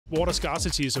Water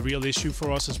scarcity is a real issue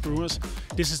for us as brewers.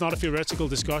 This is not a theoretical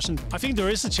discussion. I think there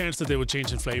is a chance that they will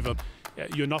change in flavour.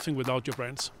 You're nothing without your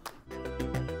brands.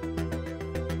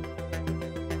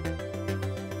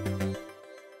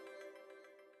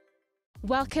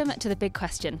 Welcome to The Big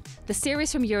Question, the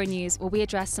series from Euronews where we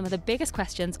address some of the biggest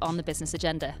questions on the business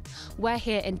agenda. We're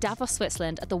here in Davos,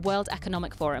 Switzerland at the World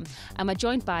Economic Forum, and we're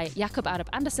joined by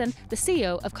Aarup-Andersen, the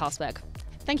CEO of Carlsberg.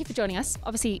 Thank you for joining us.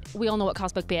 Obviously, we all know what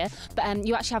Carlsberg beer, but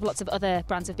you actually have lots of other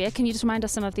brands of beer. Can you just remind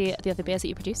us some of the other beers that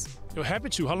you produce? You're happy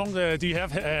to. How long do you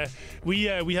have? We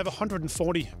have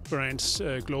 140 brands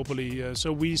globally,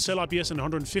 so we sell our beers in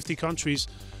 150 countries.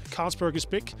 Carlsberg is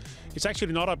big. It's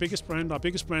actually not our biggest brand. Our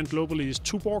biggest brand globally is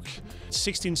Tuborg.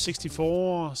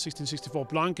 1664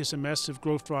 Blanc is a massive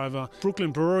growth driver.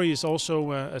 Brooklyn Brewery is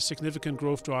also a significant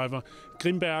growth driver.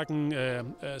 Grimbergen,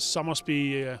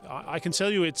 Somersby. I can tell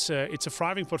you it's a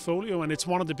thriving portfolio, and it's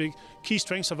one of the big key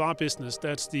strengths of our business.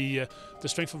 That's the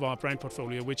strength of our brand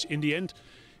portfolio, which in the end,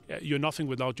 you're nothing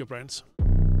without your brands.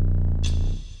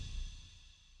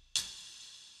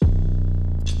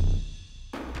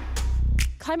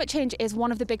 Climate change is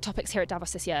one of the big topics here at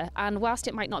Davos this year, and whilst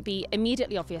it might not be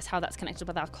immediately obvious how that's connected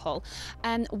with alcohol,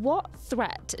 what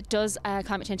threat does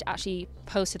climate change actually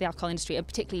pose to the alcohol industry, and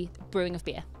particularly brewing of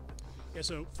beer? Yeah,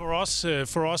 so for us,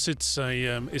 it's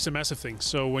a massive thing.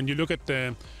 So when you look at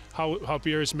how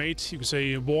beer is made, you can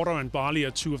say water and barley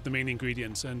are two of the main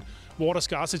ingredients, and water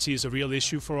scarcity is a real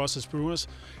issue for us as brewers.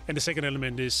 And the second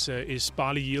element is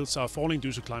barley yields are falling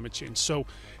due to climate change. So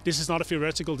this is not a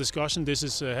theoretical discussion. This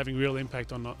is having real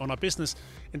impact on our business,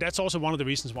 and that's also one of the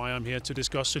reasons why I'm here to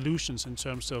discuss solutions in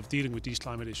terms of dealing with these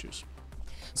climate issues.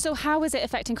 So how is it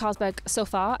affecting Carlsberg so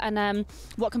far, and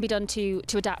what can be done to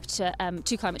adapt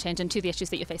to climate change and to the issues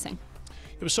that you're facing?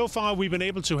 So far, we've been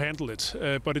able to handle it,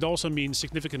 but it also means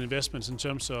significant investments in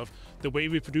terms of the way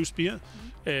we produce beer,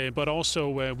 but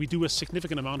also we do a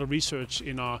significant amount of research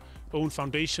in our own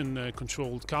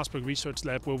foundation-controlled Carlsberg Research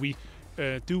Lab, where we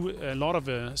do a lot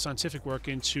of scientific work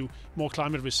into more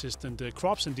climate-resistant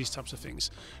crops and these types of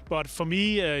things. But for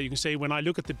me, you can say when I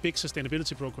look at the big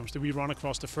sustainability programs that we run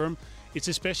across the firm, it's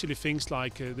especially things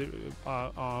like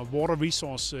our water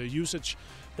resource usage,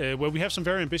 where we have some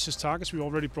very ambitious targets. We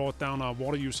already brought down our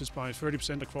water usage by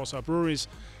 30% across our breweries,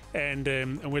 and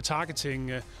we're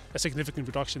targeting a significant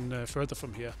reduction further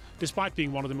from here, despite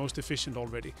being one of the most efficient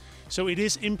already. So it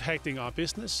is impacting our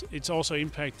business. It's also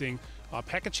impacting our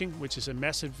packaging, which is a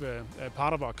massive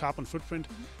part of our carbon footprint.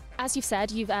 As you've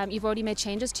said, you've already made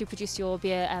changes to produce your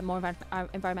beer more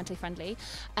environmentally friendly,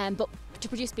 but to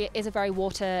produce beer is a very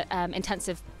water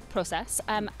intensive process.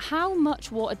 How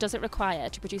much water does it require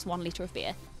to produce 1 litre of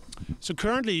beer? So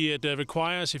currently it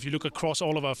requires, if you look across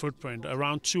all of our footprint,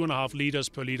 around 2.5 litres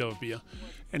per litre of beer.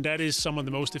 And that is some of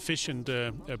the most efficient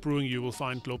brewing you will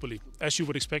find globally, as you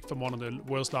would expect from one of the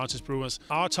world's largest brewers.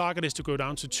 Our target is to go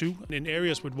down to 2. In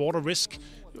areas with water risk,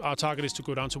 our target is to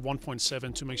go down to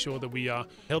 1.7 to make sure that we are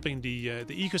helping the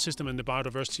ecosystem and the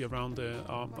biodiversity around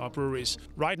our breweries.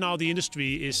 Right now, the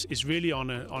industry is really on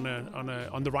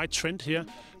the right trend here,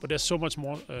 but there's so much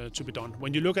more to be done.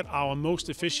 When you look at our most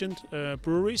efficient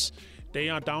breweries, they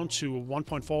are down to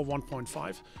 1.4,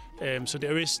 1.5. So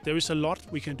there is a lot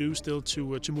we can do still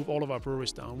to move all of our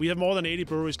breweries down. We have more than 80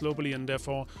 breweries globally, and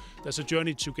therefore there's a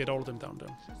journey to get all of them down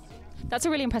there. That's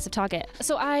a really impressive target.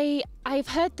 So I've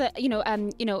heard that in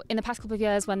the past couple of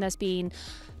years when there's been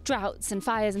droughts and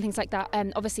fires and things like that,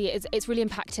 obviously it's really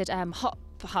impacted hop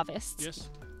harvests. Yes.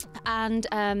 And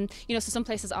so some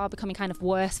places are becoming kind of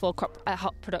worse for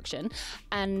hop production,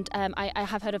 and I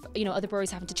have heard of other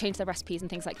breweries having to change their recipes and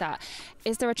things like that.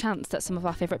 Is there a chance that some of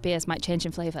our favourite beers might change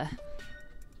in flavour?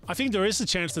 I think there is a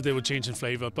chance that they will change in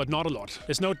flavour, but not a lot.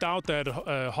 There's no doubt that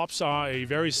hops are a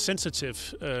very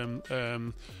sensitive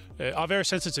to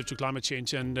climate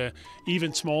change, and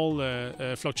even small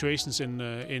fluctuations in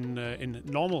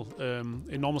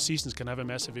normal seasons can have a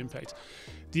massive impact.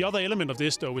 The other element of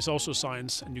this, though, is also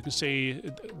science, and you can say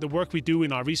the work we do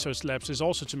in our research labs is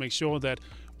also to make sure that,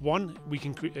 one, we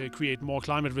can create more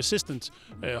climate-resistant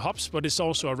hops, but it's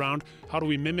also around how do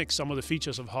we mimic some of the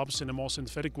features of hops in a more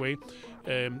synthetic way,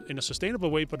 in a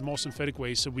sustainable way, but more synthetic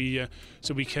way, so we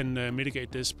can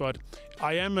mitigate this. But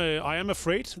I am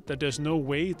afraid that there's no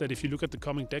way that if you look at the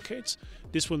coming decades,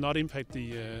 this will not impact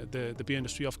the beer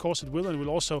industry. Of course it will, and it will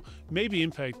also maybe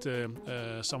impact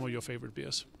some of your favorite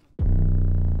beers.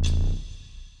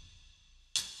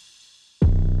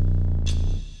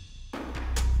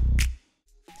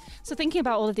 So thinking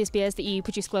about all of these beers that you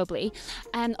produce globally,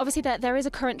 obviously there is a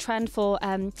current trend for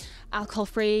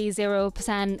alcohol-free,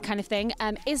 0% kind of thing.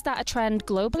 Is that a trend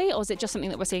globally, or is it just something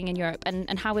that we're seeing in Europe?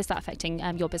 And how is that affecting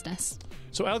your business?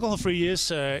 So alcohol-free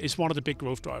is one of the big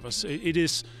growth drivers. It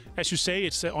is, as you say,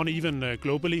 it's uneven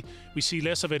globally. We see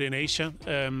less of it in Asia,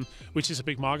 which is a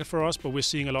big market for us, but we're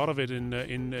seeing a lot of it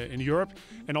in Europe,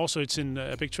 and also it's in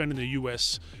a big trend in the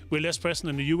US. We're less present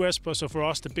in the US, but so for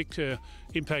us the big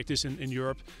impact is in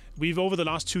Europe. Over the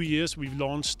last 2 years, we've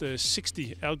launched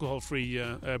 60 alcohol-free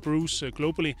brews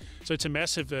globally, so it's a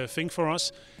massive thing for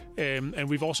us. And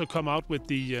we've also come out with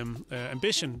the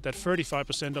ambition that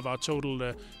 35% of our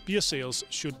total beer sales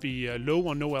should be low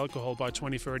or no alcohol by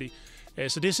 2030.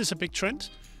 So this is a big trend.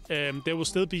 There will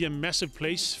still be a massive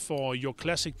place for your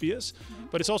classic beers,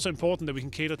 but it's also important that we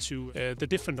can cater to the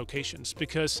different occasions,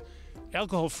 because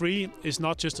alcohol-free is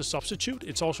not just a substitute,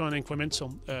 it's also an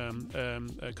incremental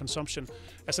consumption.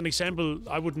 As an example,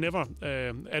 I would never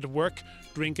at work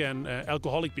drink an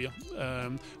alcoholic beer,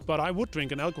 but I would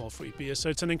drink an alcohol-free beer, so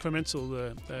it's an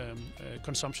incremental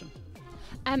consumption.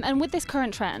 And with this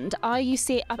current trend, are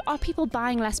people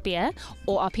buying less beer,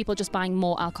 or are people just buying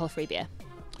more alcohol-free beer?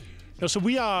 No, so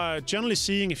we are generally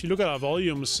seeing, if you look at our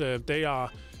volumes, they are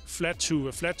flat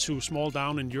to small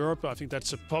down in Europe. I think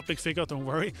that's a public figure, don't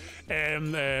worry.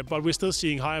 But we're still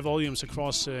seeing higher volumes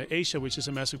across Asia, which is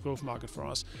a massive growth market for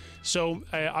us. So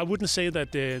I wouldn't say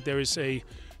that there is a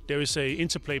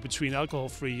interplay between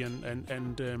alcohol-free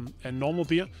and normal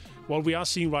beer. What we are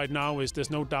seeing right now is there's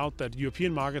no doubt that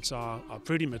European markets are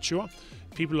pretty mature.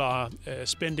 People are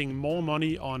spending more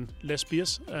money on less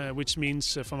beers, which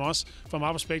means from our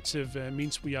perspective,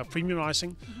 means we are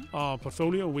premiumizing our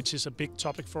portfolio, which is a big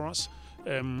topic for us.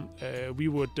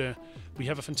 We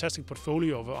have a fantastic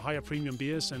portfolio of higher premium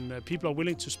beers, and people are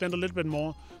willing to spend a little bit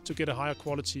more to get a higher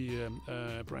quality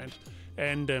brand,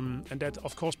 and that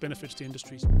of course benefits the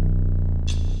industries.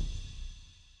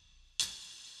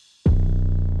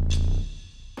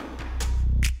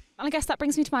 And I guess that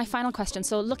brings me to my final question.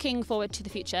 So looking forward to the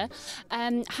future,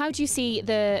 how do you see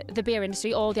the beer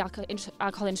industry, or the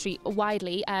alcohol industry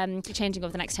widely, changing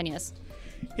over the next 10 years?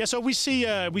 Yeah, so we see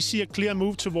a clear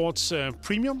move towards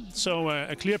premium, so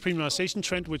a clear premiumization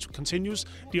trend which continues.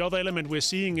 The other element we're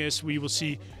seeing is we will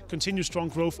see continued strong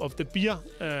growth of the beer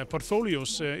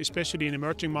portfolios, especially in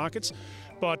emerging markets.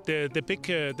 But the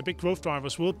big growth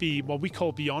drivers will be what we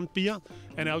call beyond beer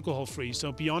and alcohol-free.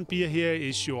 So beyond beer here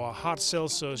is your hard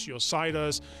seltzers, your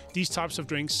ciders, these types of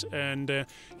drinks, and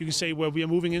you can say where we are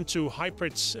moving into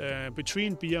hybrids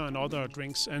between beer and other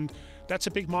drinks, and that's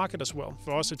a big market as well.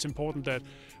 For us, it's important that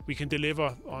we can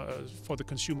deliver for the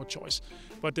consumer choice.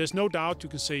 But there's no doubt, you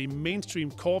can say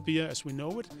mainstream core beer as we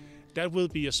know it, that will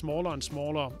be a smaller and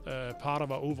smaller part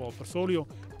of our overall portfolio,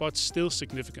 but still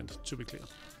significant, to be clear.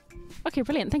 Okay,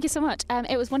 brilliant. Thank you so much.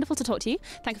 It was wonderful to talk to you.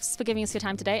 Thanks for giving us your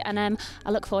time today, and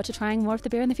I look forward to trying more of the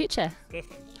beer in the future.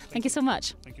 Definitely. Thank you so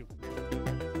much. Thank you.